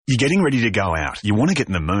You're getting ready to go out. You want to get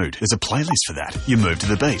in the mood. There's a playlist for that. You move to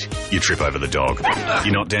the beat. You trip over the dog.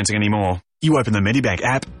 You're not dancing anymore. You open the Medibank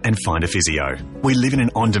app and find a physio. We live in an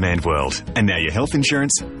on-demand world, and now your health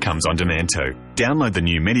insurance comes on demand too. Download the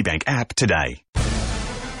new Medibank app today.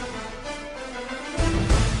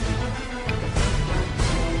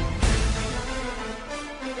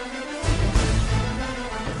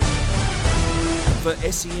 For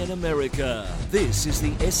SEN America, this is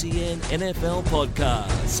the SEN NFL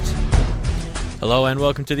Podcast. Hello and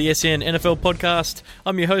welcome to the SEN NFL Podcast.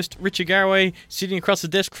 I'm your host, Richie Garraway. Sitting across the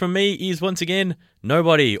desk from me is once again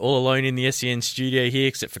nobody, all alone in the SEN studio here,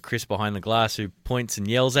 except for Chris behind the glass who points and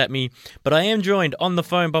yells at me. But I am joined on the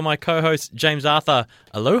phone by my co-host, James Arthur.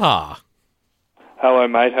 Aloha. Hello,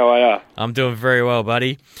 mate. How are you? I'm doing very well,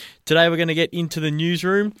 buddy. Today we're going to get into the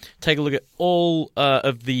newsroom, take a look at all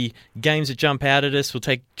of the games that jump out at us.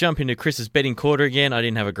 We'll jump into Chris's betting quarter again. I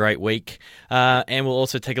didn't have a great week. And we'll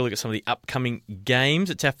also take a look at some of the upcoming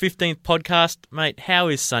games. It's our 15th podcast. Mate, how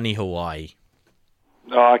is sunny Hawaii?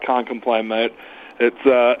 Oh, I can't complain, mate.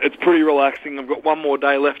 It's pretty relaxing. I've got one more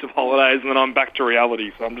day left of holidays and then I'm back to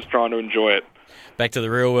reality, so I'm just trying to enjoy it. Back to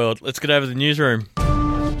the real world. Let's get over to the newsroom.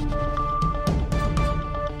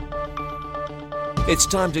 It's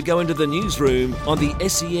time to go into the newsroom on the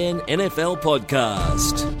SEN NFL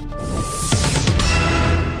Podcast.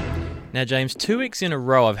 Now, James, 2 weeks in a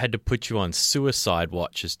row I've had to put you on suicide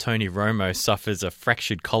watch as Tony Romo suffers a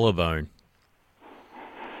fractured collarbone.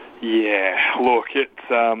 Yeah, look, it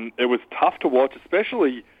was tough to watch,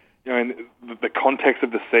 especially in the context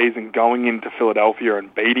of the season, going into Philadelphia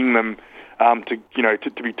and beating them to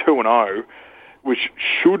be 2-0. Which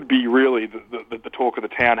should be really the talk of the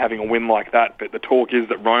town, having a win like that. But the talk is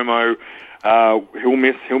that Romo, he'll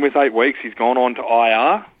miss 8 weeks. He's gone on to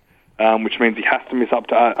IR, which means he has to miss up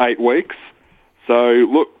to 8 weeks. So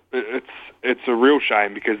look, it's a real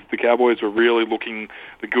shame because the Cowboys were really looking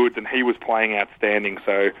the goods, and he was playing outstanding.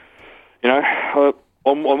 So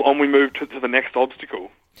on we move to the next obstacle.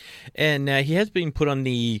 And he has been put on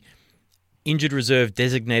the injured reserve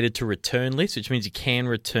designated to return list, which means he can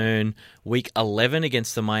return week 11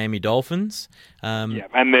 against the Miami Dolphins. Yeah,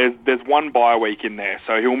 and there's one bye week in there,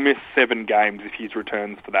 so he'll miss 7 games if he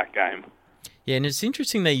returns for that game. Yeah, and it's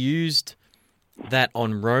interesting they used that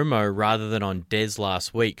on Romo rather than on Dez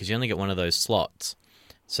last week because you only get one of those slots.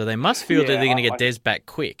 So they must feel that they're going to get Dez back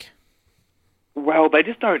quick. Well, they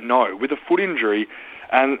just don't know. With a foot injury,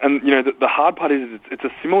 and the hard part is it's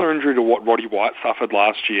a similar injury to what Roddy White suffered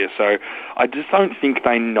last year, so I just don't think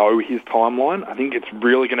they know his timeline. I think it's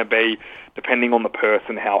really going to be depending on the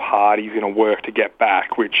person how hard he's going to work to get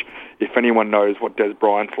back, which if anyone knows what Dez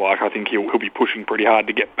Bryant's like, I think he'll be pushing pretty hard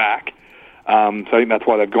to get back. So I think that's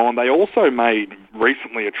why they've gone. They also made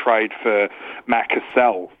recently a trade for Matt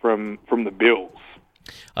Cassell from the Bills.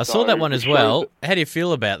 I saw that one as well. How do you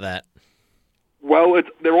feel about that? Well,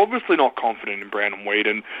 they're obviously not confident in Brandon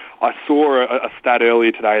Weeden. I saw a stat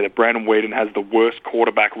earlier today that Brandon Weeden has the worst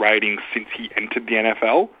quarterback rating since he entered the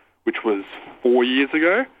NFL, which was 4 years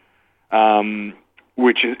ago,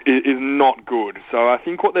 which is not good. So I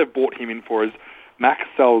think what they've brought him in for is Matt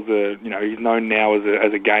Cassell's he's known now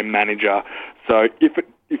as a game manager. So if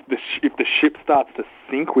the ship starts to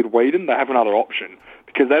sink with Weeden, they have another option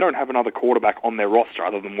because they don't have another quarterback on their roster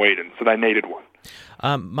other than Weeden, so they needed one.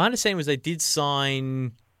 My understanding was they did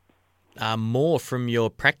sign more from your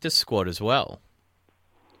practice squad as well.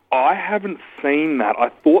 I haven't seen that. I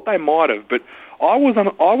thought they might have, but I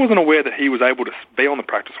wasn't aware that he was able to be on the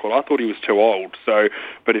practice squad. I thought he was too old. So,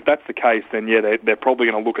 but if that's the case, then yeah, they're probably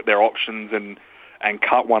going to look at their options and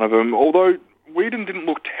cut one of them. Although Weeden didn't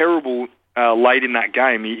look terrible late in that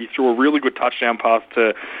game. He threw a really good touchdown pass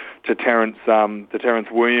to Terrence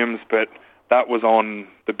Williams, but that was on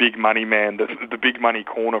the big money man, the big money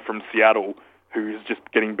corner from Seattle, who's just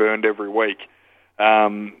getting burned every week.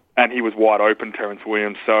 And he was wide open, Terrence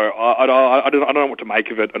Williams. So I don't know what to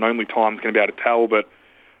make of it, and only time's going to be able to tell. But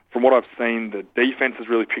from what I've seen, the defense has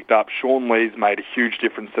really picked up. Sean Lee's made a huge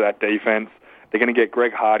difference to that defense. They're going to get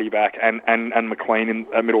Greg Hardy back and McLean in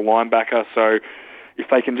a middle linebacker. So if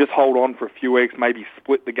they can just hold on for a few weeks, maybe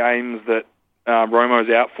split the games that Romo's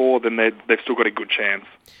out for, then they've still got a good chance.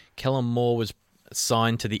 Kellen Moore was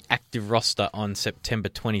signed to the active roster on September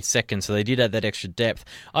 22nd, so they did add that extra depth.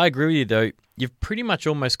 I agree with you, though. You've pretty much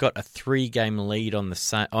almost got a 3-game lead on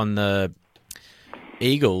the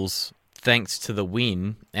Eagles, thanks to the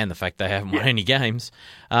win and the fact they haven't won any games.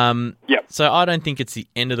 So I don't think it's the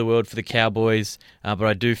end of the world for the Cowboys, but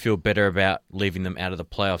I do feel better about leaving them out of the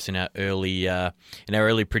playoffs in our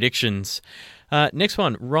early predictions. Next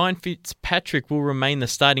one, Ryan Fitzpatrick will remain the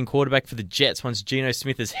starting quarterback for the Jets once Geno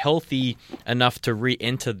Smith is healthy enough to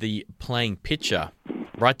re-enter the playing picture.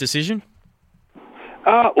 Right decision?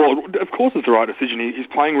 Well, of course it's the right decision. He's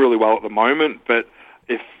playing really well at the moment, but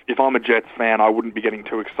if I'm a Jets fan, I wouldn't be getting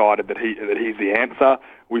too excited that he's the answer.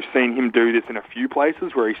 We've seen him do this in a few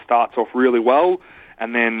places where he starts off really well,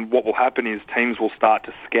 and then what will happen is teams will start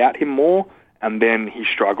to scout him more, and then he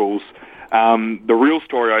struggles. The real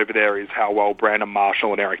story over there is how well Brandon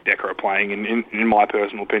Marshall and Eric Decker are playing. In my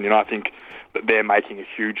personal opinion, I think that they're making a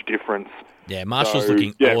huge difference. Yeah, Marshall's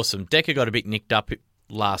looking awesome. Decker got a bit nicked up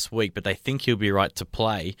last week, but they think he'll be right to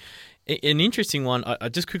play. An interesting one, I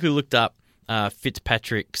just quickly looked up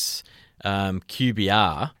Fitzpatrick's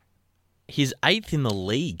QBR. He's 8th in the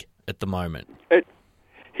league at the moment.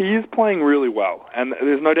 He is playing really well, and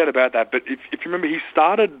there's no doubt about that. But if you remember, he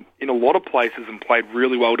started in a lot of places and played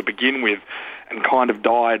really well to begin with and kind of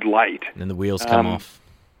died late. And then the wheels come off.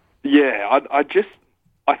 Yeah, I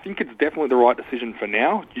think it's definitely the right decision for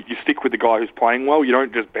now. You stick with the guy who's playing well. You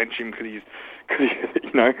don't just bench him because he's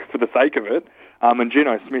for the sake of it. And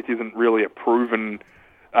Geno Smith isn't really a proven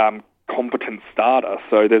competent starter,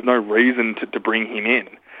 so there's no reason to bring him in.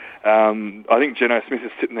 I think Geno Smith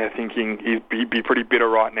is sitting there thinking he'd be pretty bitter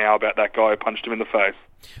right now about that guy who punched him in the face.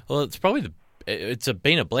 Well, it's probably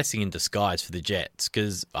been a blessing in disguise for the Jets,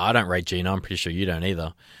 because I don't rate Geno. I'm pretty sure you don't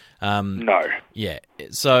either. No. Yeah.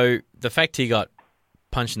 So the fact he got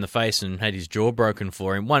punched in the face and had his jaw broken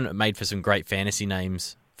for him, one, it made for some great fantasy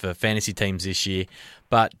names for fantasy teams this year,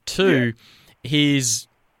 but two, he's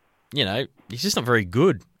just not very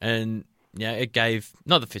good. And it gave,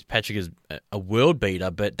 not that Fitzpatrick is a world beater,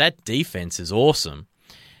 but that defense is awesome.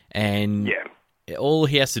 And all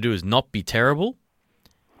he has to do is not be terrible,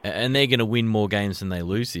 and they're going to win more games than they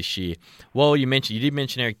lose this year. Well, you did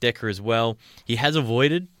mention Eric Decker as well. He has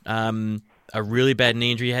avoided a really bad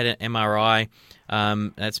knee injury. He had an MRI.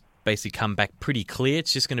 That's basically come back pretty clear.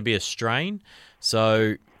 It's just going to be a strain.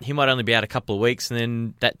 So he might only be out a couple of weeks, and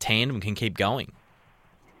then that tandem can keep going.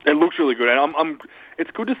 It looks really good, and it's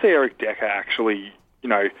good to see Eric Decker actually,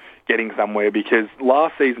 getting somewhere, because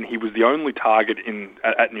last season he was the only target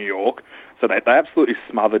at New York, so they absolutely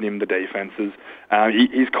smothered him, the defenses.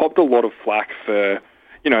 He's copped a lot of flack for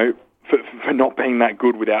not being that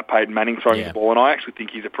good without Peyton Manning throwing the ball, and I actually think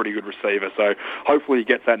he's a pretty good receiver, so hopefully he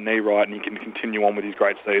gets that knee right and he can continue on with his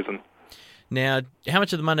great season. Now, how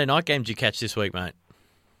much of the Monday night game did you catch this week, mate?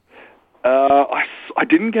 I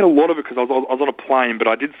didn't get a lot of it because I was on a plane, but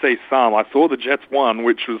I did see some. I saw the Jets won,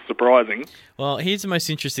 which was surprising. Well, here's the most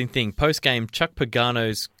interesting thing. Post-game, Chuck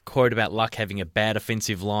Pagano's quote about Luck having a bad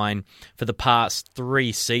offensive line for the past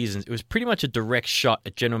 3 seasons, it was pretty much a direct shot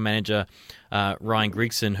at General Manager Ryan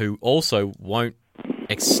Grigson, who also won't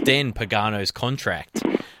extend Pagano's contract.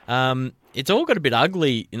 It's all got a bit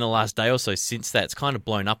ugly in the last day or so since that. It's kind of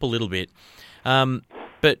blown up a little bit.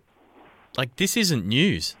 But this isn't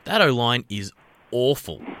news. That O-line is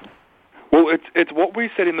awful. Well, it's what we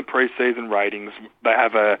said in the preseason ratings. They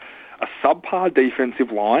have a subpar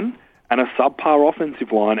defensive line and a subpar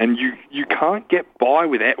offensive line, and you can't get by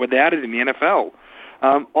without it in the NFL.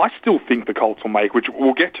 I still think the Colts will make, which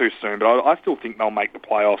we'll get to soon, but I still think they'll make the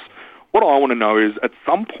playoffs. What I want to know is, at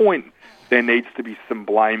some point, there needs to be some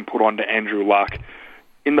blame put onto Andrew Luck.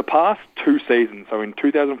 In the past 2 seasons, so in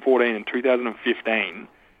 2014 and 2015,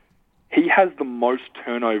 he has the most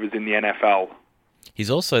turnovers in the NFL. He's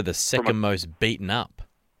also the second most beaten up.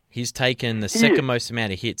 He's taken the second most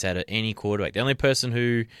amount of hits out of any quarterback. The only person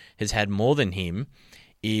who has had more than him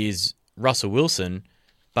is Russell Wilson,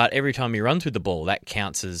 but every time he runs with the ball, that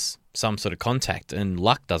counts as some sort of contact, and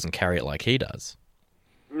Luck doesn't carry it like he does.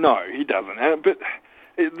 No, he doesn't. But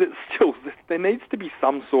still, there needs to be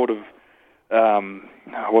some sort of,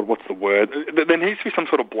 what's the word? There needs to be some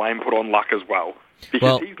sort of blame put on Luck as well,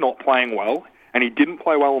 because he's not playing well, and he didn't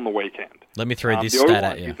play well on the weekend. Let me throw this stat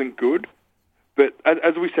at you. The O-line isn't good, but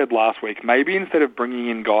as we said last week, maybe instead of bringing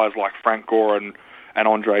in guys like Frank Gore and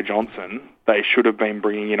Andre Johnson, they should have been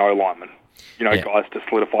bringing in O-linemen. Guys to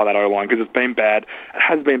solidify that O-line, because it's been bad. It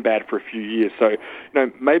has been bad for a few years. So,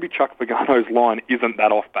 maybe Chuck Pagano's line isn't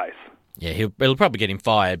that off base. Yeah, it'll probably get him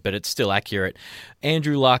fired, but it's still accurate.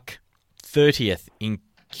 Andrew Luck, 30th in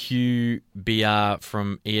QBR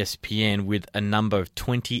from ESPN with a number of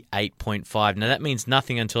 28.5. Now, that means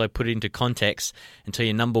nothing until I put it into context, until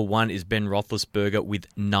your number one is Ben Roethlisberger with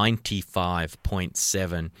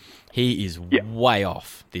 95.7. He is way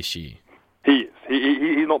off this year. He is.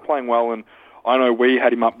 He's not playing well, and I know we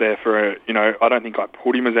had him up there for, I don't think I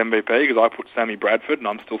put him as MVP because I put Sammy Bradford, and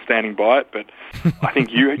I'm still standing by it. But I think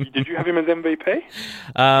did you have him as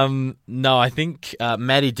MVP? No, I think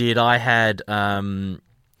Maddie did. I had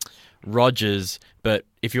Rodgers, but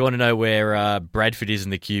if you want to know where Bradford is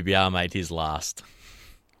in the QBR, mate, he's last.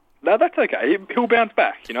 No, that's okay. He'll bounce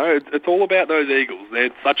back. It's all about those Eagles.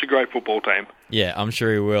 They're such a great football team. Yeah, I'm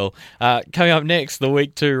sure he will. Coming up next, the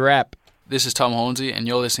Week 2 wrap. This is Tom Hornsey, and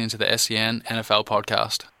you're listening to the SEN NFL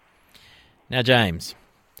Podcast. Now, James,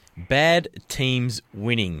 bad teams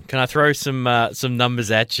winning. Can I throw some numbers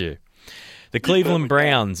at you? The Cleveland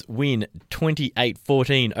Browns win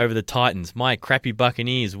 28-14 over the Titans. My crappy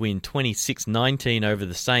Buccaneers win 26-19 over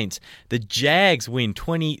the Saints. The Jags win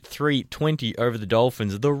 23-20 over the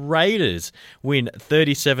Dolphins. The Raiders win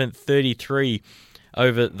 37-33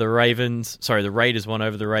 over the Ravens. Sorry, the Raiders won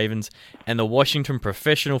over the Ravens. And the Washington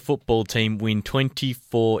Professional Football Team win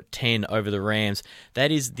 24-10 over the Rams.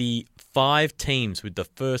 That is the 5 teams with the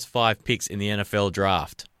first 5 picks in the NFL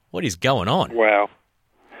draft. What is going on? Wow.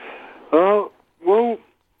 Well,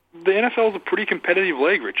 the NFL is a pretty competitive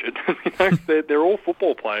league, Richard. They're all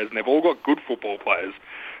football players, and they've all got good football players.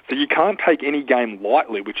 So you can't take any game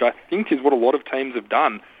lightly, which I think is what a lot of teams have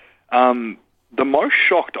done. The most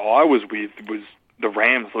shocked I was with was the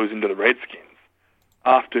Rams losing to the Redskins.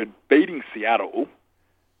 After beating Seattle,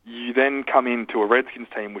 you then come into a Redskins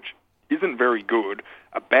team which isn't very good,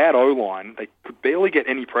 a bad O-line. They could barely get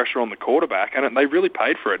any pressure on the quarterback, and they really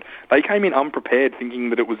paid for it. They came in unprepared, thinking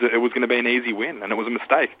that it was going to be an easy win, and it was a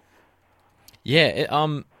mistake. Yeah,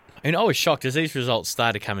 and I was shocked as these results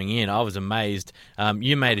started coming in. I was amazed.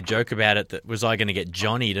 You made a joke about it that was I going to get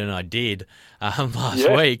Johnny'd, and I did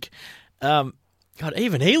last week. God,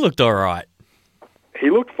 even he looked all right. He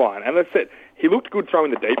looked fine, and as I said, he looked good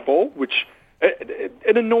throwing the deep ball, which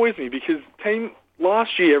it annoys me because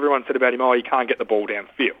last year everyone said about him, he can't get the ball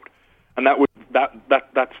downfield, and that's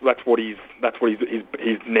what his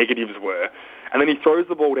negatives were. And then he throws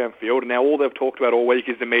the ball downfield, and now all they've talked about all week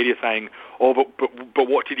is the media saying, but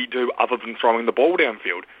what did he do other than throwing the ball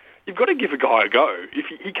downfield? You've got to give a guy a go. If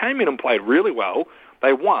he came in and played really well,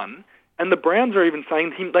 they won, and the Browns are even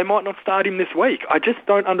saying they might not start him this week. I just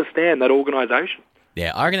don't understand that organisation.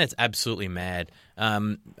 Yeah, I reckon that's absolutely mad.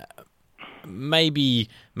 Maybe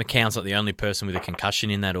McCown's not the only person with a concussion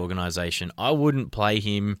in that organisation. I wouldn't play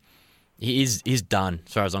him. He's done,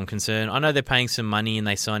 as far as I'm concerned. I know they're paying some money and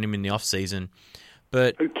they signed him in the off-season,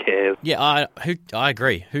 but who cares? Yeah, I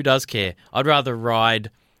agree. Who does care? I'd rather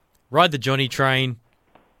ride the Johnny train.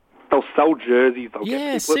 They'll sell jerseys. They'll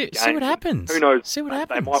get people see what happens. Who knows? See what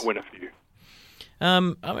happens. They might win a few.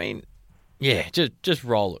 I mean, yeah, just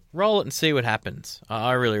roll it and see what happens.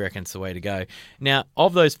 I really reckon it's the way to go. Now,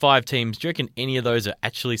 of those 5 teams, do you reckon any of those are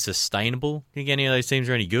actually sustainable? Do you think any of those teams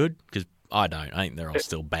are any good? Because I don't. I think they're all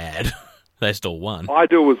still bad. They still won. I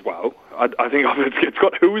do as well. I think it's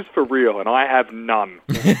got who is for real, and I have none.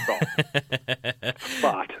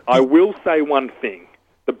 But I will say one thing.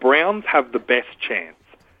 The Browns have the best chance,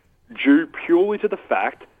 due purely to the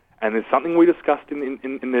fact, and there's something we discussed in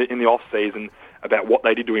the off-season about what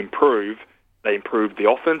they did to improve. They improved the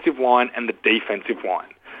offensive line and the defensive line.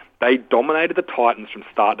 They dominated the Titans from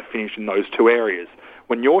start to finish in those 2 areas.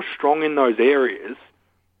 When you're strong in those areas,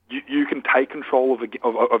 you can take control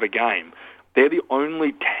of a game. They're the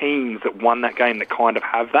only teams that won that game that kind of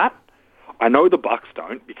have that. I know the Bucs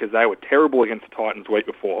don't because they were terrible against the Titans the week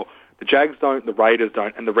before. The Jags don't, the Raiders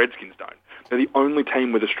don't, and the Redskins don't. They're the only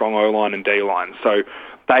team with a strong O-line and D-line, so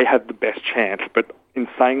they have the best chance. But in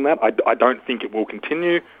saying that, I don't think it will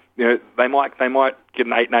continue. They might get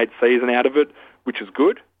an 8-8 season out of it, which is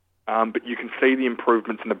good. But you can see the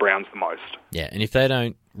improvements in the Browns the most. Yeah, and if they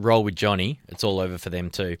don't roll with Johnny, it's all over for them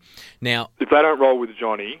too. Now, if they don't roll with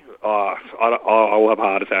Johnny, I will have a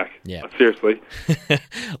heart attack. Yeah, seriously.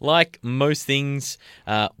 Like most things,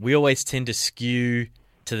 we always tend to skew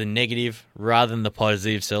to the negative rather than the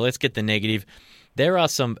positive. So let's get the negative. There are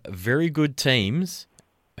some very good teams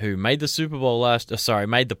who made the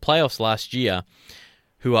made the playoffs last year,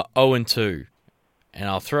 who are 0-2. And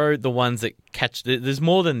I'll throw the ones that catch... There's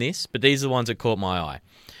more than this, but these are the ones that caught my eye.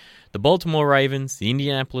 The Baltimore Ravens, the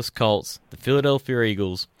Indianapolis Colts, the Philadelphia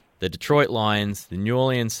Eagles, the Detroit Lions, the New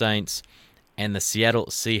Orleans Saints, and the Seattle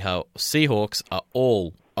Seahawks are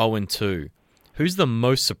all 0-2. Who's the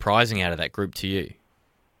most surprising out of that group to you?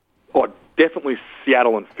 Oh, definitely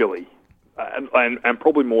Seattle and Philly. And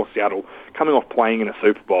probably more Seattle. Coming off playing in a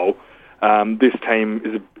Super Bowl, this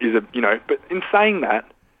team is a But in saying that,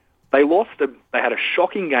 they had a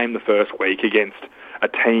shocking game the first week against a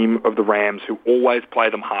team of the Rams who always play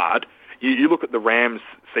them hard. You look at the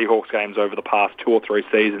Rams-Seahawks games over the past 2 or 3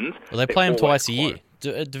 seasons. Well, they play them twice a year.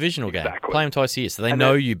 A divisional game. Exactly. Play them twice a year, so they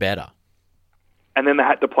know you better. And then they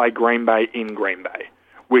had to play Green Bay in Green Bay,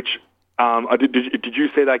 which did you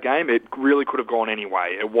see that game? It really could have gone any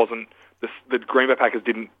way. It wasn't. The Green Bay Packers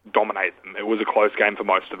didn't dominate them. It was a close game for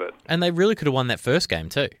most of it. And they really could have won that first game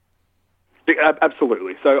too. Yeah,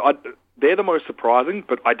 absolutely. So they're the most surprising,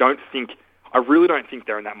 but I really don't think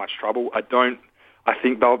they're in that much trouble. I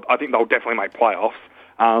think they'll definitely make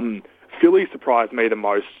playoffs. Philly surprised me the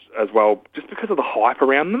most as well, just because of the hype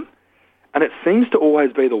around them. And it seems to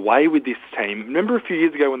always be the way with this team. Remember a few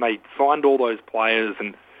years ago when they signed all those players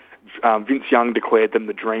and Vince Young declared them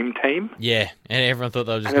the dream team? Yeah, and everyone thought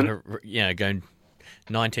they were just going to go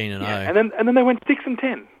 19-0. Yeah, and then they went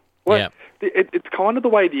 6-10. Well, yeah. It's kind of the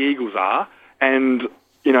way the Eagles are, and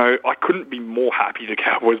I couldn't be more happy the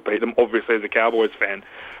Cowboys beat them, obviously, as a Cowboys fan.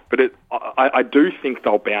 But I do think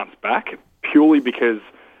they'll bounce back, purely because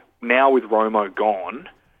now with Romo gone,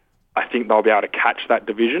 I think they'll be able to catch that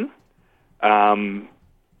division. And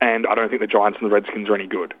I don't think the Giants and the Redskins are any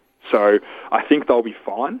good. So I think they'll be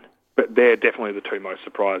fine, but they're definitely the two most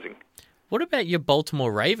surprising. What about your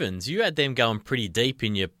Baltimore Ravens? You had them going pretty deep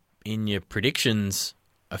in your predictions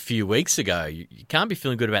a few weeks ago. You can't be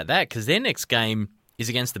feeling good about that because their next game is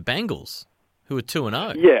against the Bengals, who are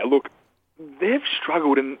 2-0. Yeah, look, they've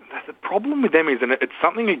struggled, and the problem with them is, and it's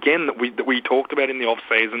something again that we talked about in the off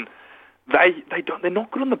season. They're not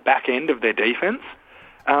good on the back end of their defense.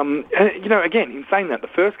 And again, in saying that, the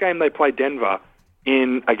first game they played Denver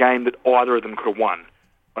in a game that either of them could have won.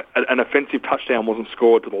 An offensive touchdown wasn't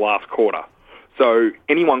scored to the last quarter, so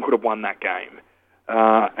anyone could have won that game.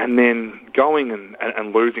 And then going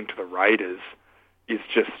and losing to the Raiders is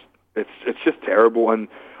just terrible. And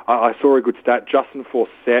I saw a good stat. Justin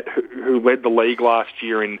Forsett, who led the league last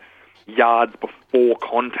year in yards before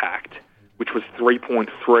contact, which was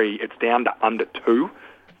 3.3, it's down to under 2.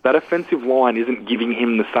 That offensive line isn't giving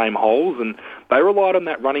him the same holes, and they relied on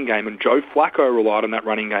that running game, and Joe Flacco relied on that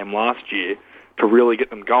running game last year to really get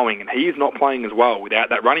them going, and he is not playing as well without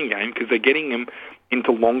that running game because they're getting him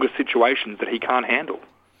into longer situations that he can't handle.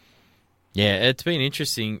 Yeah, it's been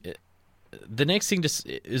interesting. The next thing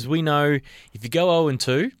is we know if you go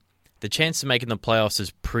 0-2, the chance of making the playoffs is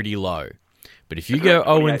pretty low. But if you go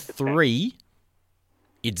 0-3,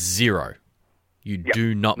 it's 0. You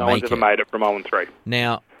do not make it. No one's ever made it from 0-3.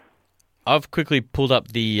 Now, I've quickly pulled up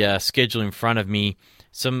the schedule in front of me.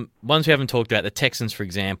 Some ones we haven't talked about, the Texans, for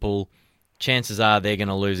example, chances are they're going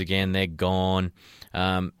to lose again. They're gone.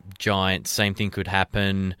 Giants, same thing could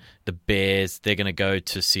happen. The Bears, they're going to go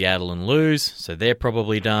to Seattle and lose, so they're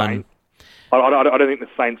probably done. I don't think the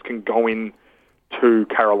Saints can go in to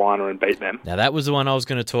Carolina and beat them. Now, that was the one I was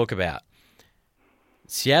going to talk about.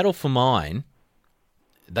 Seattle, for mine,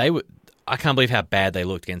 I can't believe how bad they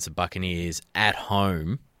looked against the Buccaneers at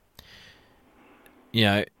home.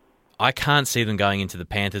 I can't see them going into the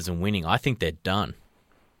Panthers and winning. I think they're done.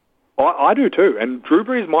 I do too, and Drew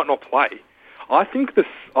Brees might not play. I think the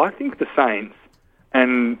Saints,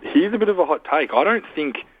 and here's a bit of a hot take, I don't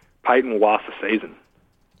think Peyton will last the season.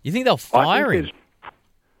 You think they'll fire him?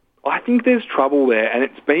 I think there's trouble there, and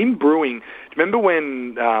it's been brewing. Remember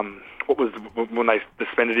when when they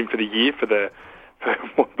suspended him for the year for the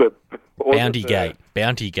Bounty Gate.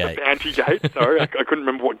 Bounty Gate, sorry. I couldn't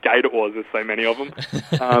remember what gate it was. There's so many of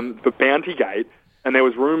them. But Bounty Gate, and there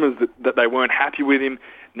was rumours that they weren't happy with him.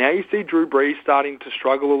 Now you see Drew Brees starting to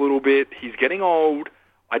struggle a little bit. He's getting old.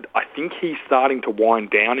 I think he's starting to wind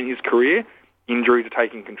down in his career. Injuries are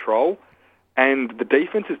taking control. And the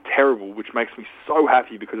defense is terrible, which makes me so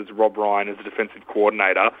happy because it's Rob Ryan as the defensive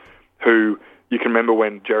coordinator, who you can remember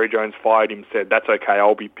when Jerry Jones fired him, said, "That's okay,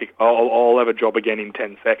 I'll have a job again in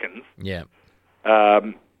 10 seconds." Yeah.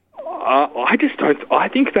 I just don't. I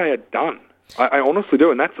think they are done. I honestly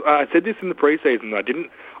do, and I said this in the preseason.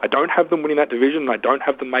 I don't have them winning that division. And I don't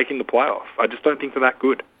have them making the playoffs. I just don't think they're that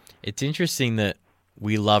good. It's interesting that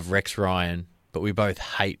we love Rex Ryan, but we both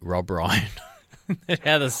hate Rob Ryan.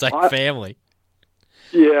 They're the same family.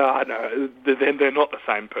 Yeah, I know. They're not the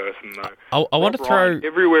same person, though. I want to throw...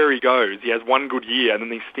 Everywhere he goes, he has one good year, and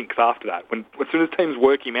then he stinks after that. As soon as teams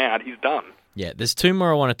work him out, he's done. Yeah, there's two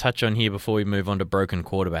more I want to touch on here before we move on to broken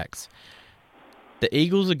quarterbacks. The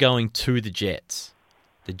Eagles are going to the Jets.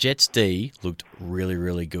 The Jets' D looked really,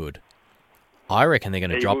 really good. I reckon they're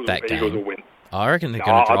going to drop that game. Eagles will win. I reckon they're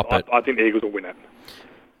going to drop it. I think the Eagles will win it.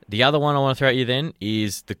 The other one I want to throw at you then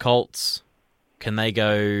is the Colts. Can they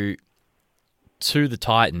go to the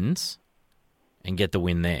Titans and get the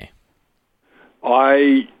win there?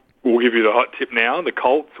 I will give you the hot tip now. The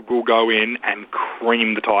Colts will go in and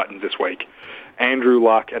cream the Titans this week. Andrew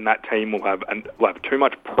Luck and that team will have too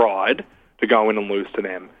much pride to go in and lose to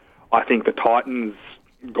them. I think the Titans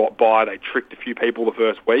got by. They tricked a few people the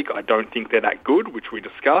first week. I don't think they're that good, which we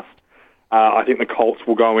discussed. I think the Colts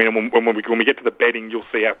will go in, and when we get to the betting, you'll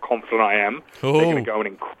see how confident I am. Ooh. They're going to go in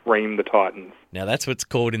and cream the Titans. Now, that's what's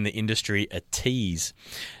called in the industry a tease.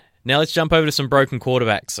 Now, let's jump over to some broken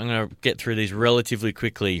quarterbacks. I'm going to get through these relatively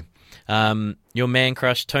quickly. Your man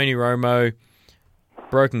crush, Tony Romo,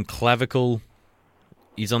 broken clavicle.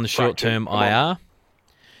 He's on the short-term IR.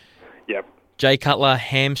 Yep. Jay Cutler,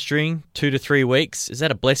 hamstring, 2 to 3 weeks. Is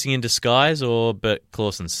that a blessing in disguise, but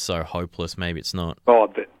Clawson's so hopeless, maybe it's not? Oh,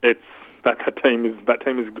 that team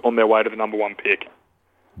is on their way to the number one pick.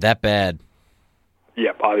 That bad?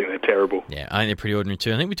 Yep, I think they're terrible. Yeah, I think they're pretty ordinary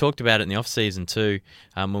too. I think we talked about it in the off-season too,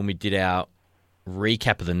 when we did our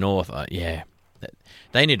recap of the North.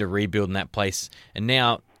 They need to rebuild in that place. And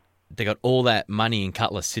now they got all that money in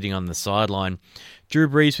Cutler sitting on the sideline. Drew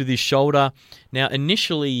Brees with his shoulder. Now,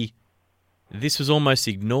 initially, this was almost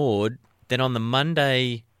ignored. Then on the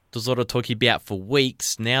Monday, there's a lot of talk he'd be out for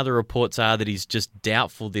weeks. Now the reports are that he's just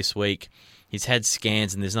doubtful this week. He's had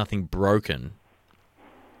scans and there's nothing broken.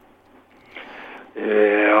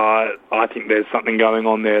 Yeah, I think there's something going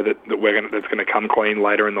on there that's going to come clean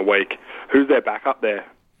later in the week. Who's their backup there?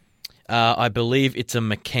 I believe it's a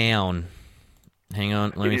McCown. Hang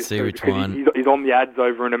on, let me see which one. He's on the ads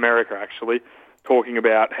over in America, actually, talking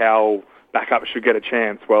about how backups should get a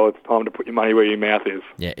chance. Well, it's time to put your money where your mouth is.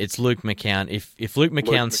 Yeah, it's Luke McCown. If Luke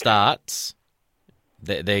McCown starts,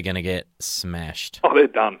 they're going to get smashed. Oh, they're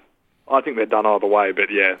done. I think they're done either way,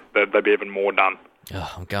 but yeah, they'd be even more done.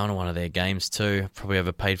 Oh, I'm going to one of their games too. Probably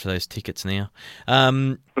overpaid for those tickets now.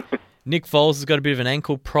 Nick Foles has got a bit of an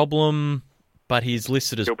ankle problem, but he's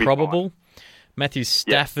listed as probable. Fine. Matthew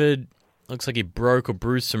Stafford looks like he broke or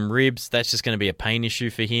bruised some ribs. That's just going to be a pain issue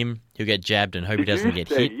for him. He'll get jabbed and hope he doesn't get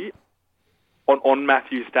hit. On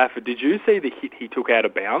Matthew Stafford, did you see the hit he took out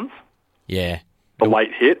of bounds? Yeah. The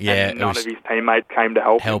late hit? Yeah. And none of his teammates came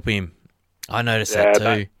to help him. I noticed that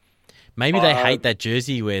too. Maybe they hate that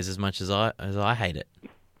jersey he wears as much as I hate it.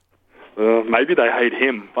 Maybe they hate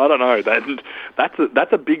him. I don't know.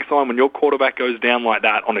 That's a big sign when your quarterback goes down like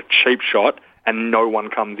that on a cheap shot and no one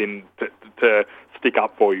comes in to stick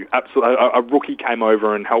up for you. Absolutely, a rookie came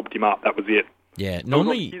over and helped him up. That was it. Yeah,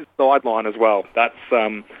 normally his sideline as well. That's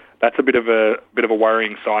a bit of a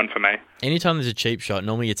worrying sign for me. Anytime there's a cheap shot,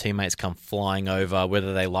 normally your teammates come flying over,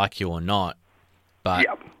 whether they like you or not. But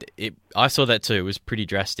I saw that too. It was pretty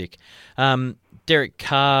drastic. Derek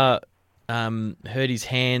Carr hurt his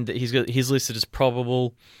hand. He's listed as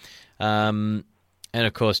probable. And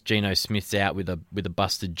of course, Geno Smith's out with a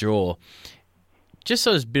busted jaw. Just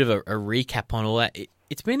so as a bit of a recap on all that,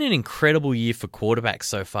 it's been an incredible year for quarterbacks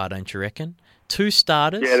so far, don't you reckon? 2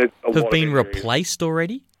 starters have been replaced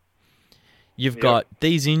already. You've got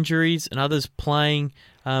these injuries and others playing.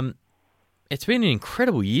 It's been an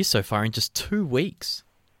incredible year so far in just 2 weeks.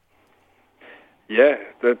 Yeah,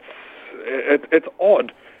 it's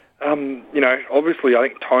odd. Obviously, I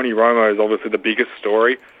think Tony Romo is obviously the biggest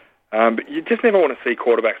story, but you just never want to see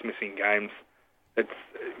quarterbacks missing games. It's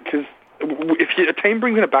because if a team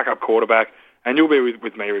brings in a backup quarterback, and you'll be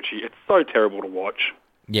with me, Richie, it's so terrible to watch.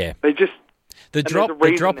 Yeah, the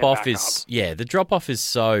drop off is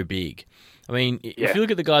so big. I mean, if you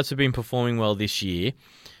look at the guys who've been performing well this year.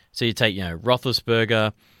 So you take,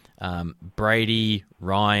 Roethlisberger, Brady,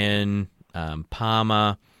 Ryan,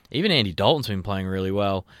 Palmer, even Andy Dalton's been playing really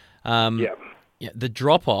well. The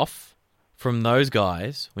drop-off from those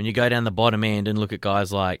guys, when you go down the bottom end and look at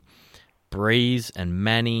guys like Breeze and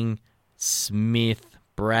Manning, Smith,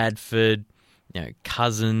 Bradford,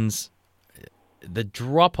 Cousins, the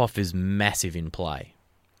drop-off is massive in play.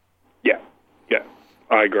 Yeah,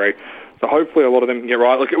 I agree. So hopefully a lot of them can get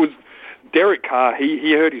right. Look, it was Derek Carr,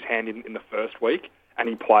 he hurt his hand in the first week, and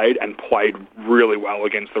he played really well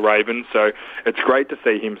against the Ravens. So it's great to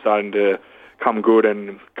see him starting to come good.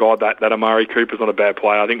 And, God, that Amari Cooper's not a bad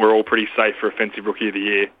player. I think we're all pretty safe for Offensive Rookie of the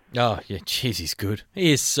Year. Oh, yeah, jeez, he's good.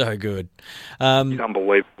 He is so good. He's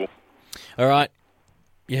unbelievable. All right.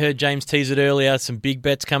 You heard James tease it earlier. Some big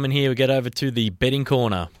bets coming here. We get over to the betting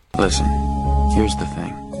corner. Listen, here's the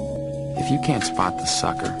thing. If you can't spot the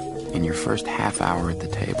sucker in your first half hour at the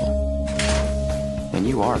table, then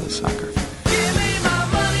you are the sucker.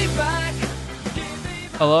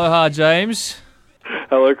 Aloha, James.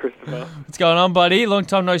 Hello, Christopher. What's going on, buddy? Long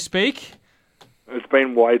time no speak. It's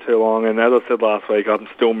been way too long, and as I said last week, I'm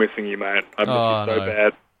still missing you, mate. I miss you so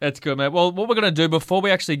bad. That's good, mate. Well, what we're going to do before we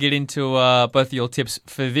actually get into both of your tips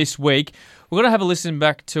for this week, we're going to have a listen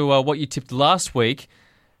back to what you tipped last week,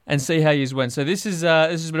 and see how you went. So this is a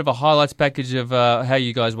bit of a highlights package of how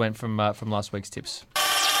you guys went from last week's tips.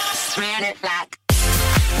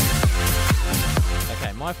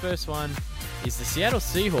 Okay, my first one is the Seattle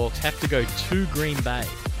Seahawks have to go to Green Bay.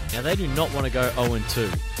 Now, they do not want to go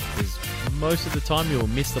 0-2, because most of the time you will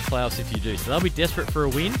miss the playoffs if you do. So they'll be desperate for a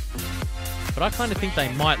win, but I kind of think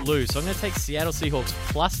they might lose. So I'm going to take Seattle Seahawks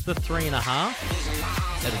plus the 3.5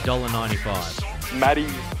 at $1.95.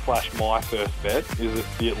 Matty/my first bet is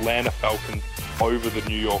the Atlanta Falcons over the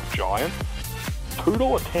New York Giants.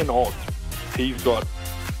 $2.10 odds. He's got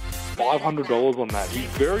 $500 on that. He's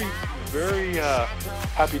very, very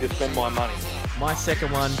happy to spend my money. My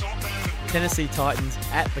second one, Tennessee Titans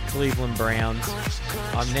at the Cleveland Browns.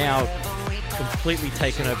 I'm now completely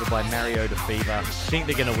taken over by Mariota fever. I think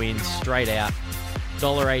they're going to win straight out.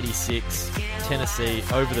 $1.86, Tennessee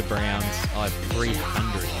over the Browns. I have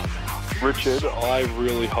 300. Richard, I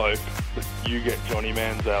really hope that you get Johnny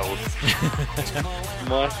Manziel.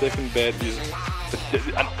 My second bet is... This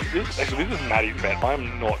is Matty's bet.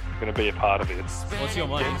 I'm not going to be a part of this. What's your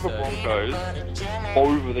money? Denver Broncos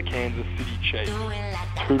over the Kansas City Chiefs.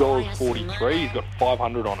 $2.43. He's got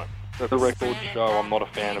 500 on it. That's a record show. I'm not a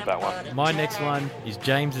fan of that one. My next one is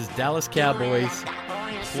James's Dallas Cowboys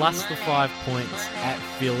plus the 5 points at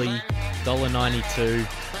Philly. $1.92.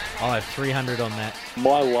 I have 300 on that.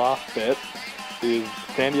 My last bet is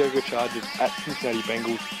San Diego Chargers at Cincinnati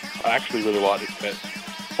Bengals. I actually really like this bet.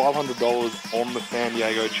 $500 on the San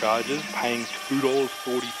Diego Chargers, paying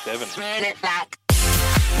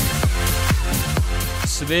 $2.47.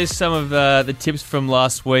 So there's some of the tips from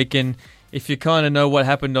last week, and if you kind of know what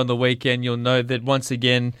happened on the weekend, you'll know that once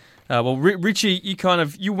again, Richie,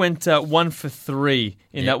 you went 1 for 3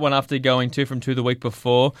 in that one after going 2 from 2 the week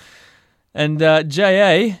before. And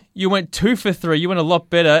JA, you went 2 for 3. You went a lot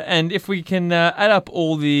better. And if we can add up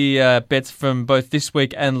all the bets from both this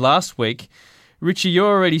week and last week, Richie, you're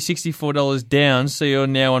already $64 down, so you're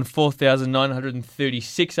now on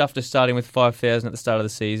 $4,936 after starting with $5,000 at the start of the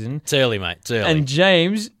season. It's early, mate. It's early. And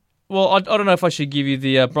James, well, I don't know if I should give you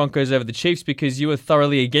the Broncos over the Chiefs because you were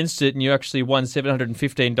thoroughly against it and you actually won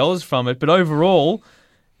 $715 from it. But overall,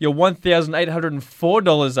 you're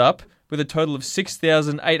 $1,804 up with a total of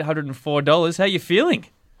 $6,804. How are you feeling?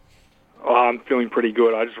 Oh, I'm feeling pretty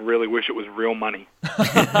good. I just really wish it was real money.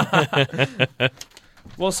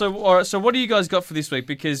 Well, all right, so what do you guys got for this week?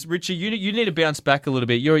 Because Richie, you need to bounce back a little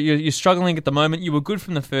bit. You're struggling at the moment. You were good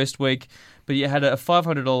from the first week, but you had a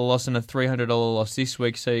 $500 loss and a $300 loss this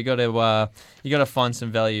week. So you got to find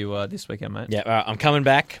some value this weekend, mate. Yeah, all right, I'm coming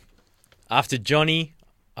back after Johnny.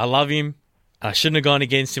 I love him. I shouldn't have gone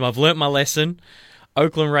against him. I've learnt my lesson.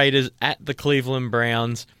 Oakland Raiders at the Cleveland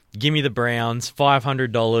Browns. Give me the Browns.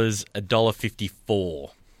 $500, $1.54.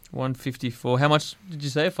 $1.54. How much did you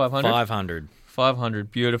say? 500. 500.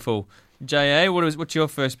 500. Beautiful. JA, what's your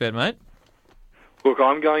first bet, mate? Look,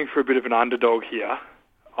 I'm going for a bit of an underdog here.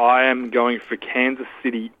 I am going for Kansas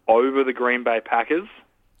City over the Green Bay Packers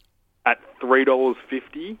at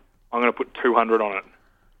 $3.50. I'm going to put 200 on it.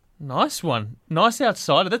 Nice one. Nice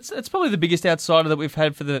outsider. That's probably the biggest outsider that we've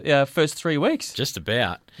had for the first 3 weeks. Just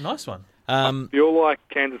about. Nice one. I feel like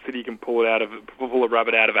Kansas City can pull a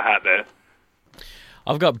rabbit out of a hat there.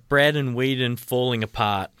 I've got Brad and Whedon falling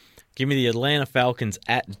apart. Give me the Atlanta Falcons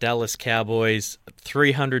at Dallas Cowboys.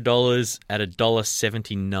 $300 at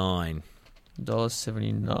 $1.79.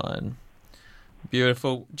 $1.79.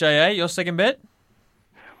 Beautiful. JA, your second bet?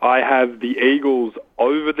 I have the Eagles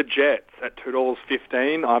over the Jets at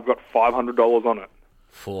 $2.15. I've got $500 on it.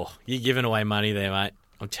 You're giving away money there, mate.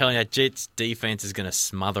 I'm telling you, Jets defense is going to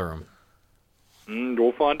smother them.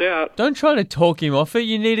 We'll find out. Don't try to talk him off it.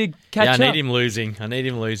 You need to catch up. I need him losing.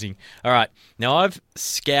 All right. Now, I've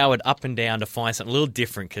scoured up and down to find something a little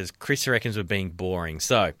different because Chris reckons we're being boring.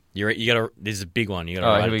 So, you got to. This is a big one. You got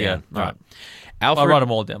to write it down. All right. I'll write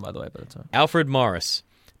them all down, by the way. But it's all right. Alfred Morris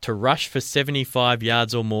to rush for 75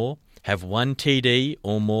 yards or more, have 1 TD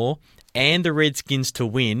or more, and the Redskins to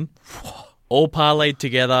win, all parlayed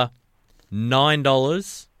together,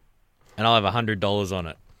 $9, and I'll have $100 on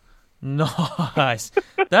it. Nice.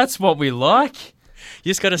 That's what we like. You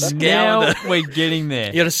just got to scour. Now we're getting there.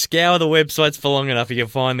 You got to scour the websites for long enough. You can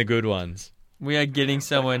find the good ones. We are getting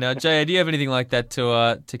somewhere now. Jay, do you have anything like that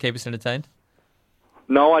to keep us entertained?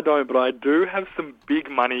 No, I don't, but I do have some big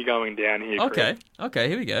money going down here, Chris. Okay,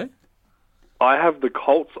 here we go. I have the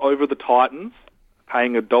Colts over the Titans,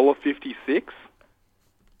 paying $1.56,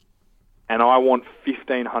 and I want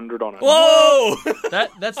 $1,500 on it. Whoa!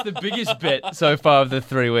 That's the biggest bet so far of the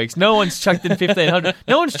 3 weeks. No one's chucked in $1,500.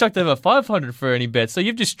 No one's chucked over $500 for any bet. So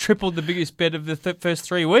you've just tripled the biggest bet of the first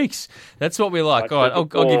 3 weeks. That's what we like. All right, I'll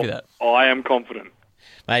give you that. I am confident.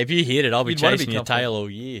 Mate, if you hit it, I'll be You'd wanna be chasing your comfortable. tail all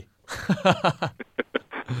year.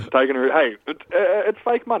 Hey, it's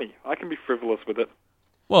fake money. I can be frivolous with it.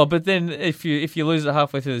 Well, but then if you lose it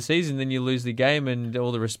halfway through the season, then you lose the game and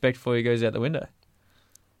all the respect for you goes out the window.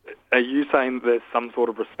 Are you saying there's some sort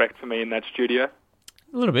of respect for me in that studio?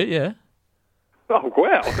 A little bit, yeah. Oh,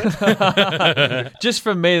 wow. Just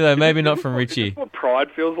from me, though, maybe not from Is Richie. this what pride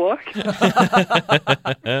feels like?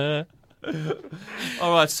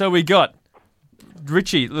 All right, so we got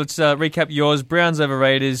Richie. Let's recap yours. Browns over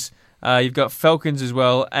Raiders. You've got Falcons as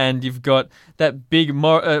well, and you've got that big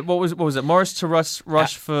what was it? Morris to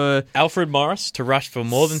rush for Alfred Morris to rush for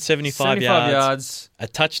more than 75 yards, a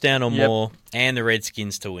touchdown or more, and the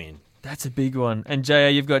Redskins to win. That's a big one. And JR,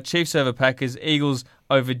 you've got Chiefs over Packers, Eagles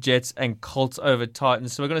over Jets, and Colts over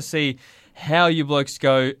Titans. So we're going to see how you blokes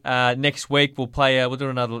go next week. We'll do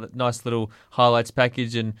another nice little highlights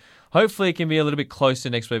package, and hopefully it can be a little bit closer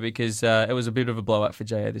next week because it was a bit of a blowout for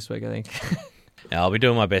JR this week, I think. I'll be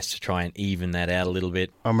doing my best to try and even that out a little bit.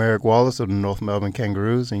 I'm Eric Wallace of the North Melbourne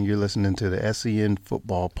Kangaroos, and you're listening to the SEN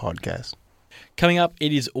Football Podcast. Coming up,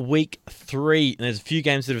 it is week 3, and there's a few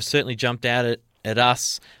games that have certainly jumped out at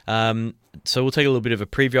us. So we'll take a little bit of a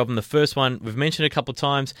preview of them. The first one, we've mentioned a couple of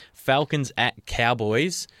times, Falcons at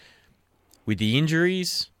Cowboys. With the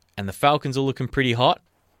injuries, and the Falcons are looking pretty hot.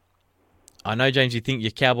 I know, James, you think your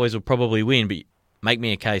Cowboys will probably win, but make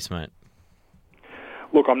me a case, mate.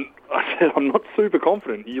 Look, I'm not super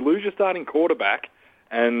confident. You lose your starting quarterback,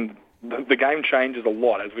 and the game changes a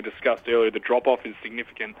lot. As we discussed earlier, the drop-off is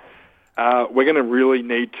significant. We're going to really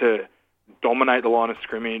need to dominate the line of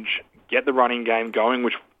scrimmage, get the running game going,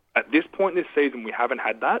 which at this point this season we haven't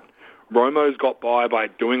had that. Romo's got by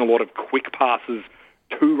doing a lot of quick passes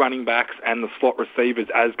to running backs and the slot receivers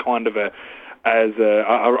as kind of a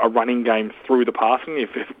running game through the passing, if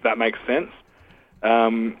that makes sense.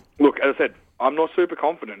 Look, as I said, I'm not super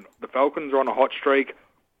confident. The Falcons are on a hot streak.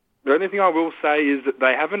 The only thing I will say is that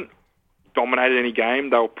they haven't dominated any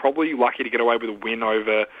game. They were probably lucky to get away with a win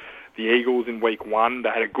over the Eagles in week 1. They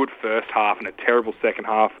had a good first half and a terrible second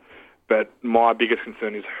half. But my biggest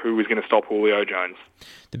concern is who is going to stop Julio Jones.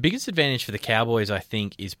 The biggest advantage for the Cowboys, I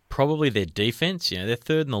think, is probably their defense. You know, they're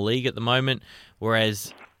 3rd in the league at the moment,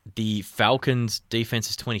 whereas the Falcons' defense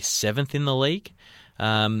is 27th in the league.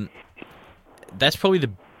 That's probably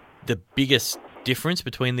the biggest difference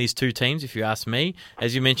between these two teams, if you ask me.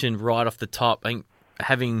 As you mentioned right off the top, I think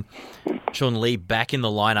having Sean Lee back in the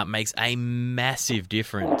lineup makes a massive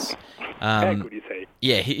difference. How good is he?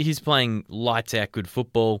 Yeah, he's playing lights-out good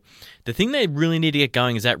football. The thing they really need to get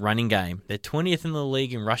going is that running game. They're 20th in the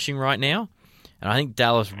league in rushing right now, and I think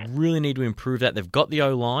Dallas really need to improve that. They've got the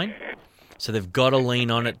O-line, so they've got to lean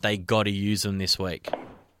on it. They got to use them this week.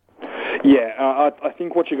 Yeah, I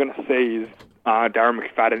think what you're going to see is Darren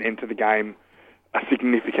McFadden enter the game a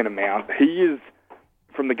significant amount. He is,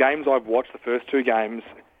 from the games I've watched, the first 2 games,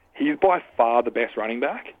 he's by far the best running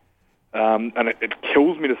back. And it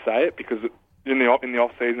kills me to say it because in the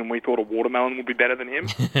off season we thought a watermelon would be better than him.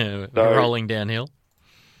 Rolling downhill.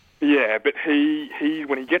 Yeah, but he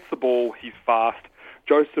when he gets the ball, he's fast.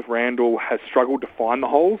 Joseph Randall has struggled to find the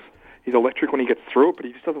holes. He's electric when he gets through it, but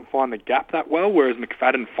he just doesn't find the gap that well, whereas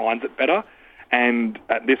McFadden finds it better. And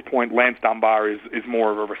at this point, Lance Dunbar is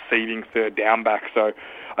more of a receiving third down back. So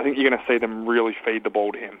I think you're going to see them really feed the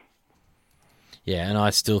ball to him. Yeah, and I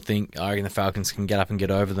reckon the Falcons can get up and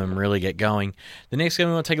get over them, really get going. The next game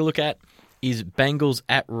we want to take a look at is Bengals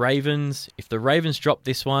at Ravens. If the Ravens drop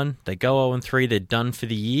this one, they go 0-3, they're done for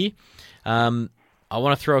the year. I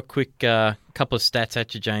want to throw a quick couple of stats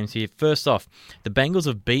at you, James, here. First off, the Bengals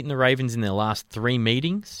have beaten the Ravens in their last 3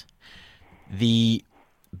 meetings. The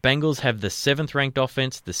Bengals have the 7th-ranked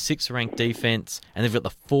offense, the 6th-ranked defense, and they've got the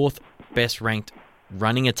 4th best-ranked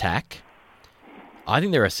running attack. I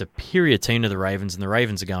think they're a superior team to the Ravens, and the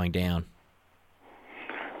Ravens are going down.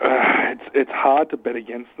 It's hard to bet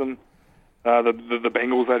against them. The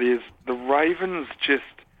Bengals, that is. The Ravens just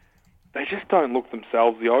don't look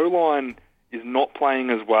themselves. The O-line is not playing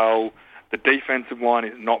as well. The defensive line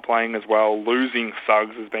is not playing as well. Losing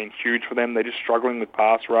Suggs has been huge for them. They're just struggling with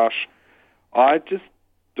pass rush. I just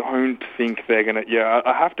don't think they're going to... Yeah,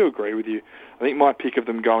 I have to agree with you. I think my pick of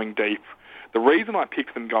them going deep... The reason I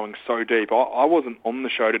picked them going so deep, I wasn't on the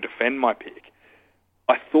show to defend my pick.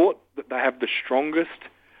 I thought that they have the strongest...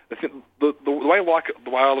 The way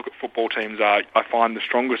I look at football teams are, I find the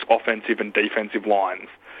strongest offensive and defensive lines,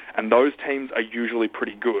 and those teams are usually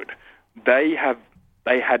pretty good. They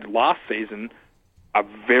had last season a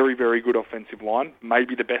very, very good offensive line,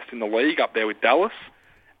 maybe the best in the league, up there with Dallas,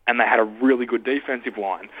 and they had a really good defensive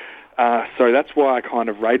line. So that's why I kind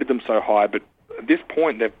of rated them so high. But at this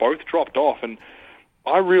point, they've both dropped off, and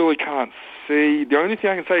I really can't see. The only thing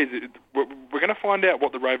I can say is we're going to find out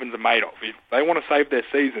what the Ravens are made of. If they want to save their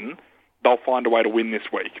season, they'll find a way to win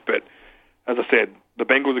this week. But as I said, the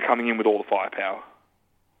Bengals are coming in with all the firepower.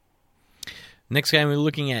 Next game we're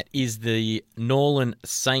looking at is the New Orleans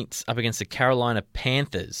Saints up against the Carolina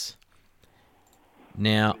Panthers.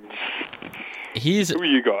 Now, Who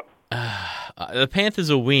you got? The Panthers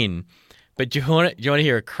will win, but do you want to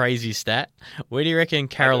hear a crazy stat? Where do you reckon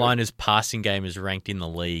Carolina's passing game is ranked in the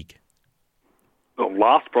league?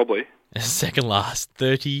 Last, probably. Second last,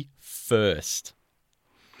 31st.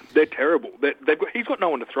 They're terrible. He's got no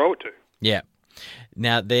one to throw it to. Yeah.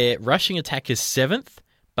 Now, their rushing attack is 7th,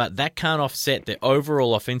 but that can't offset their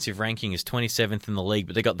overall offensive ranking is 27th in the league,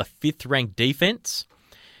 but they got the 5th ranked defense,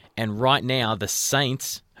 and right now the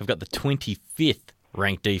Saints have got the 25th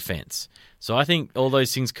ranked defense. So I think all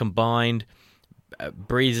those things combined,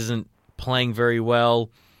 Breeze isn't playing very well.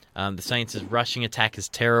 The Saints' rushing attack is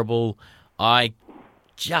terrible. I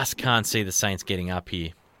just can't see the Saints getting up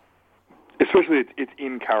here. Especially it's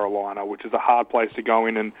in Carolina, which is a hard place to go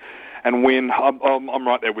in and win. I'm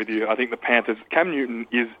right there with you. I think the Panthers, Cam Newton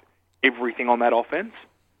is everything on that offense.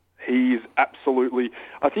 He's absolutely...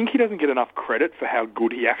 I think he doesn't get enough credit for how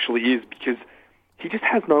good he actually is because he just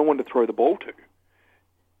has no one to throw the ball to.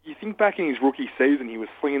 You think back in his rookie season, he was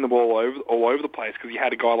slinging the ball all over the place because he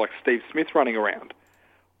had a guy like Steve Smith running around.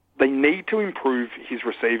 They need to improve his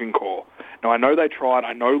receiving core. Now, I know they tried.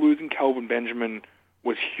 I know losing Kelvin Benjamin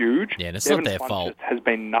was huge. Yeah, it's Devin not their Funchess fault. Has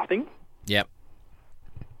been nothing. Yep.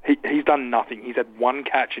 He's done nothing. He's had one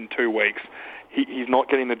catch in 2 weeks. He's not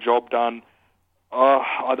getting the job done.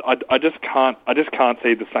 I just can't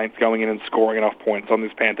see the Saints going in and scoring enough points on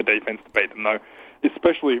this Panther defense to beat them, though.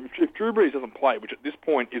 Especially if Drew Brees doesn't play, which at this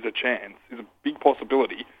point is a big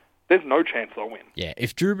possibility. There's no chance they'll win. Yeah,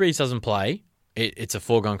 if Drew Brees doesn't play, it's a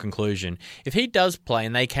foregone conclusion. If he does play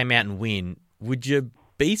and they came out and win, would you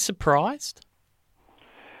be surprised?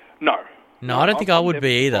 No, I don't think I would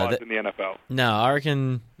be either. In the NFL. No, I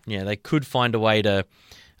reckon they could find a way to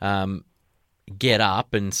get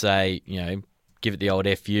up and say, give it the old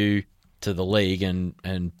FU to the league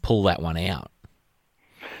and pull that one out.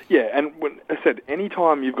 Yeah, and when I said, any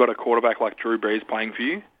time you've got a quarterback like Drew Brees playing for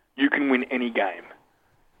you, you can win any game.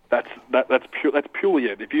 That's purely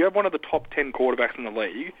it. If you have one of the top 10 quarterbacks in the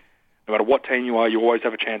league, no matter what team you are, you always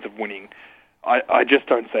have a chance of winning. I just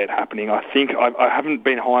don't see it happening. I think I haven't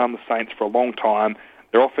been high on the Saints for a long time.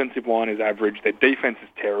 Their offensive line is average. Their defense is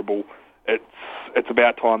terrible. It's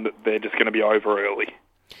about time that they're just going to be over early.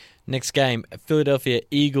 Next game, Philadelphia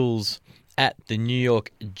Eagles at the New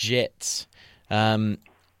York Jets.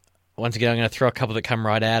 Once again, I'm going to throw a couple that come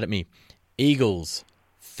right out at me. Eagles,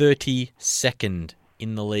 32nd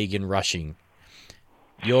in the league in rushing.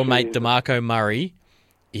 Your mate DeMarco Murray,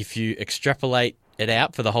 if you extrapolate it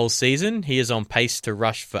out for the whole season, he is on pace to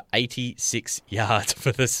rush for 86 yards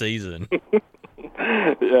for the season.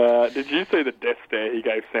 Yeah, did you see the death stare he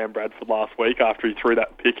gave Sam Bradford last week after he threw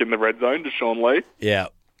that pick in the red zone to Sean Lee? Yeah,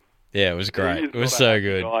 it was great. It was so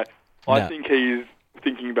good. I think he's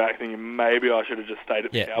thinking maybe I should have just stayed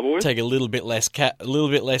at the Cowboys. Take a little bit less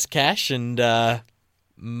cash and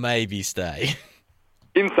maybe stay.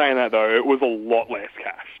 In saying that, though, it was a lot less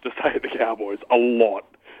cash to stay at the Cowboys. A lot.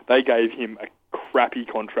 They gave him a crappy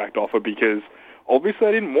contract offer because obviously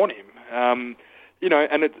they didn't want him. And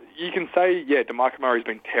you can say, DeMarco Murray's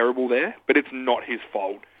been terrible there, but it's not his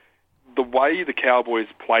fault. The way the Cowboys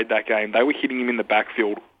played that game, they were hitting him in the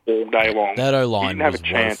backfield all day long. That O-line was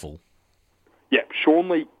woeful. Yeah, Sean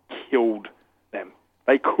Lee killed them.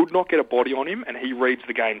 They could not get a body on him, and he reads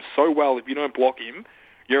the game so well. If you don't block him,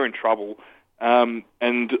 you're in trouble. And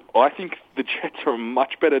I think the Jets are a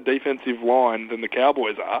much better defensive line than the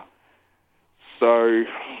Cowboys are. So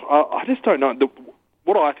I just don't know.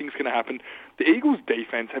 What I think is going to happen, the Eagles'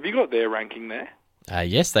 defense, have you got their ranking there?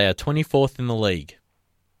 Yes, they are 24th in the league.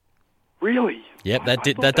 Really? Yep,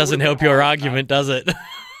 that doesn't help your argument, does it?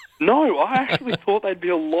 No, I actually thought they'd be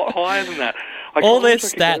a lot higher than that. All their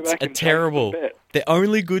stats are terrible. Their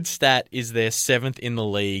only good stat is they're 7th in the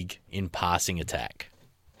league in passing attack.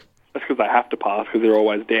 That's because they have to pass because they're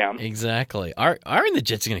always down. Exactly. I reckon the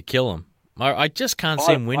Jets are going to kill them. I just can't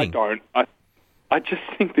see them winning. I don't. I just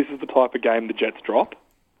think this is the type of game the Jets drop.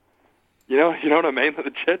 You know what I mean? That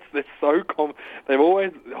the Jets, they're so they've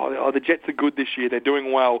always, the Jets are good this year, they're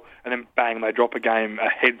doing well, and then bang, they drop a game, a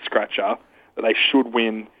head scratcher that they should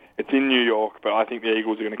win. It's in New York, but I think the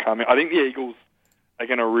Eagles are going to come in. I think the Eagles are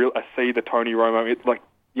going to see the Tony Romo. It's like,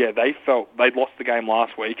 they felt they'd lost the game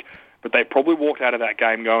last week, but they probably walked out of that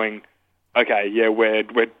game going, okay,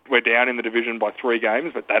 we're down in the division by 3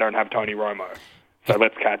 games, but they don't have Tony Romo. So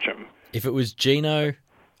let's catch him. If it was Gino,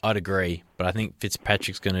 I'd agree, but I think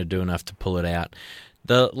Fitzpatrick's going to do enough to pull it out.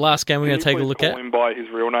 The last game we're going to take a look at... Call him by his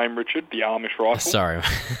real name, Richard, the Amish rifle. Sorry.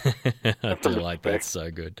 I do like that. So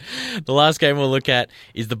good. The last game we'll look at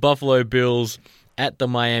is the Buffalo Bills at the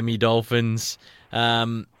Miami Dolphins.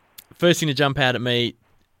 First thing to jump out at me,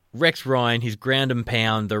 Rex Ryan, his ground and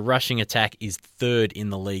pound, the rushing attack is third in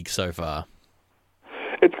the league so far.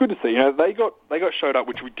 It's good to see. They got showed up,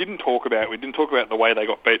 which we didn't talk about. We didn't talk about the way they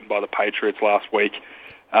got beaten by the Patriots last week.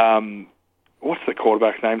 What's the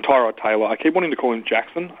quarterback's name? Tyrod Taylor. I keep wanting to call him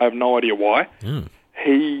Jackson. I have no idea why.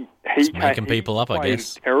 He making people up, I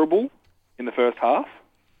guess. Terrible in the first half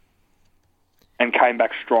and came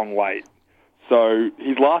back strong late. So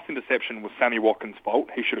his last interception was Sammy Watkins' fault.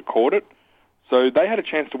 He should have caught it. So they had a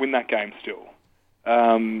chance to win that game still,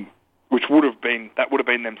 which would have been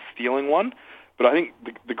them stealing one. But I think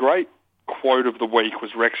the great quote of the week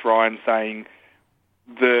was Rex Ryan saying,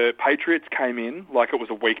 the Patriots came in like it was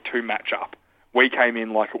a Week 2 matchup. We came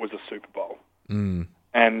in like it was a Super Bowl.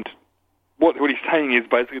 And what he's saying is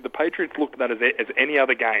basically the Patriots looked at that as any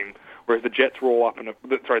other game, whereas the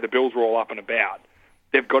the Bills were all up and about.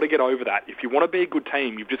 They've got to get over that. If you want to be a good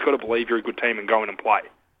team, you've just got to believe you're a good team and go in and play.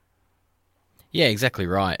 Yeah, exactly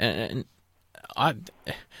right. And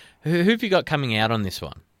who have you got coming out on this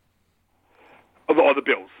one? Oh, the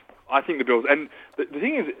Bills. I think the Bills. And the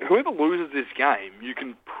thing is, whoever loses this game, you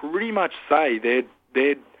can pretty much say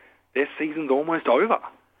their season's almost over.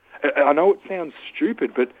 I know it sounds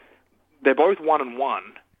stupid, but they're both 1-1.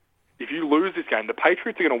 If you lose this game, the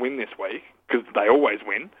Patriots are going to win this week because they always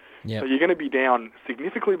win. Yep. So you're going to be down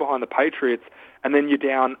significantly behind the Patriots, and then you're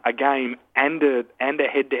down a game and a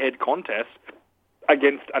head-to-head contest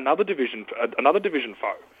against another division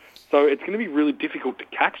foe. So it's going to be really difficult to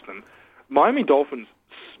catch them. Miami Dolphins.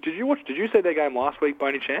 Did you see their game last week by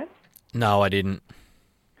any chance? No, I didn't.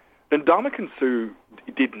 Then Ndamukong Suh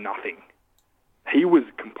did nothing. He was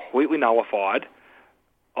completely nullified.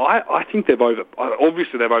 I think they've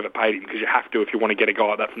overpaid him because you have to if you want to get a guy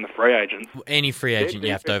like that from the free agents. Any free agent,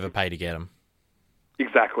 you have to overpay to get him.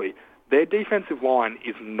 Exactly. Their defensive line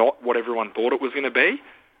is not what everyone thought it was going to be.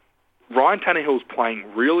 Ryan Tannehill's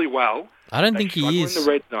playing really well. I don't think he is. In the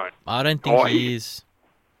red zone. I don't think he is.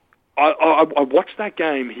 I watched that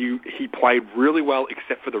game. He played really well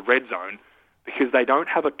except for the red zone because they don't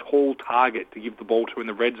have a tall target to give the ball to in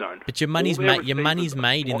the red zone. But your money's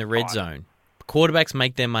made in the red zone. Quarterbacks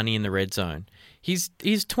make their money in the red zone. He's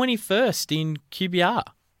 21st in QBR.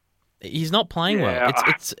 He's not playing well.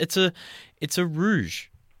 It's a rouge.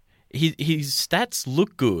 His stats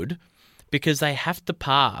look good because they have to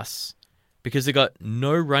pass because they've got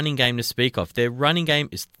no running game to speak of. Their running game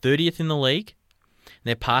is 30th in the league. And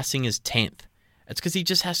their passing is 10th. It's because he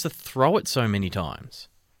just has to throw it so many times.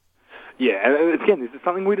 Yeah, and again, this is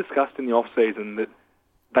something we discussed in the off-season, that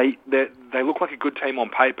they look like a good team on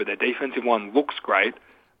paper. Their defensive line looks great,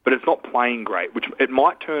 but it's not playing great, which it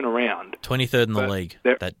might turn around. 23rd in the league,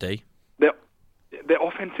 that D. Their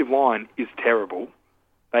offensive line is terrible.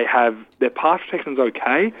 Their pass protection's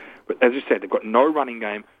okay, but as you said, they've got no running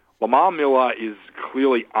game. Lamar Miller is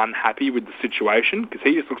clearly unhappy with the situation because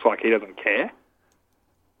he just looks like he doesn't care.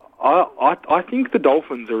 I think the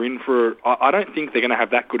Dolphins are in for... I don't think they're going to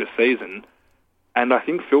have that good a season, and I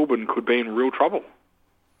think Philbin could be in real trouble.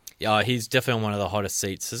 Yeah, he's definitely on one of the hottest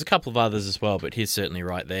seats. There's a couple of others as well, but he's certainly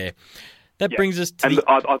right there. That brings us to the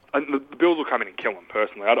Bills will come in and kill him,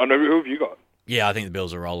 personally. I don't know, who have you got? Yeah, I think the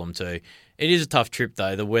Bills will roll them too. It is a tough trip,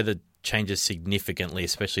 though. The weather changes significantly,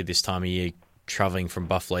 especially this time of year, travelling from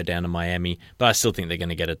Buffalo down to Miami, but I still think they're going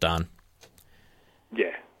to get it done.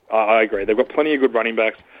 Yeah, I agree. They've got plenty of good running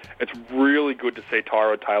backs. It's really good to see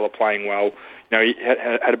Tyrod Taylor playing well. You know, he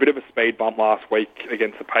had a bit of a speed bump last week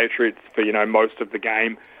against the Patriots for, most of the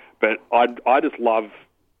game. But I just love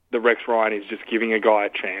the Rex Ryan is just giving a guy a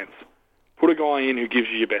chance. Put a guy in who gives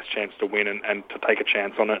you your best chance to win and to take a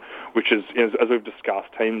chance on it, which is, as we've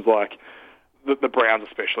discussed, teams like the Browns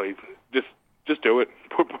especially, just do it.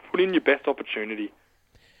 Put in your best opportunity.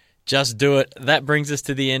 Just do it. That brings us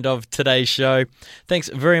to the end of today's show. Thanks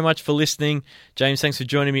very much for listening. James, thanks for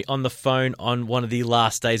joining me on the phone on one of the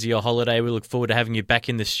last days of your holiday. We look forward to having you back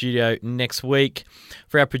in the studio next week.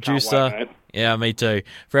 For our producer... Can't wait, mate. Yeah, me too.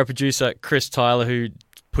 For our producer, Chris Tyler, who's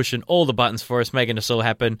pushing all the buttons for us, making us all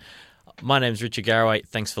happen. My name's Richard Garraway.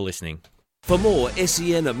 Thanks for listening. For more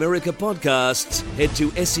SEN America podcasts, head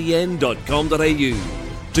to sen.com.au.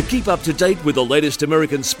 To keep up to date with the latest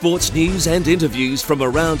American sports news and interviews from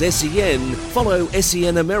around SEN, follow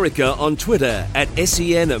SEN America on Twitter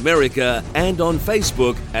 @SEN America and on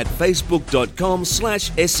Facebook at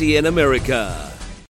facebook.com/SEN America.